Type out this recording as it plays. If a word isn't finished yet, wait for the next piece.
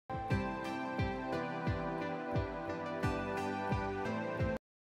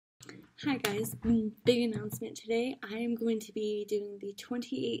Hi guys, big announcement today. I am going to be doing the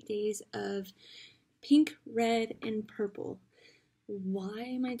 28 days of pink, red, and purple. Why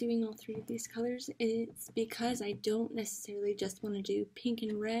am I doing all three of these colors? It's because I don't necessarily just want to do pink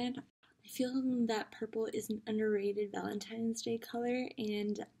and red. I feel that purple is an underrated Valentine's Day color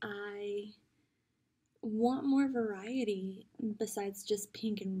and I want more variety besides just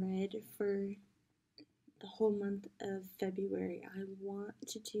pink and red for the whole month of February. I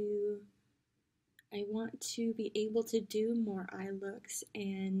want to be able to do more eye looks,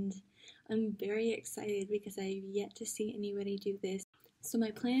 and I'm very excited because I've yet to see anybody do this. So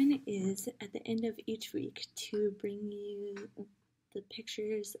my plan is at the end of each week to bring you the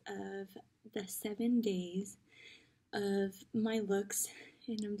pictures of the 7 days of my looks,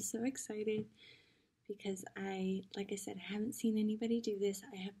 and I'm so excited because like I said, I haven't seen anybody do this.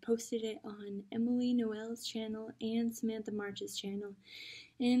 I have posted it on Emily Noel's channel and Samantha March's channel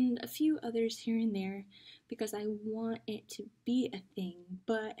and a few others here and there because I want it to be a thing.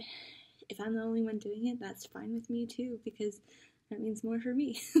 But if I'm the only one doing it, that's fine with me too because that means more for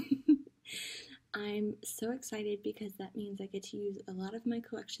me. I'm so excited because that means I get to use a lot of my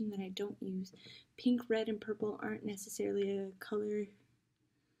collection that I don't use. Pink, red, and purple aren't necessarily a color.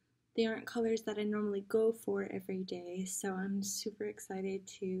 They aren't colors that I normally go for every day, so I'm super excited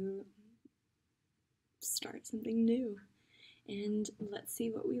to start something new. And let's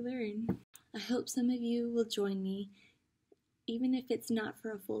see what we learn. I hope some of you will join me. Even if it's not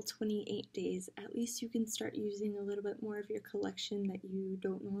for a full 28 days, at least you can start using a little bit more of your collection that you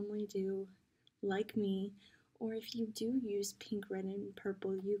don't normally do, like me. Or if you do use pink, red, and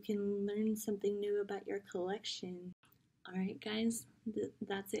purple, you can learn something new about your collection. Alright guys,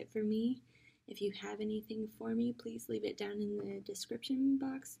 that's it for me. If you have anything for me, please leave it down in the description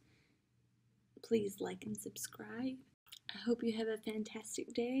box. Please like and subscribe. I hope you have a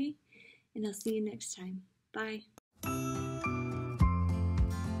fantastic day, and I'll see you next time. Bye.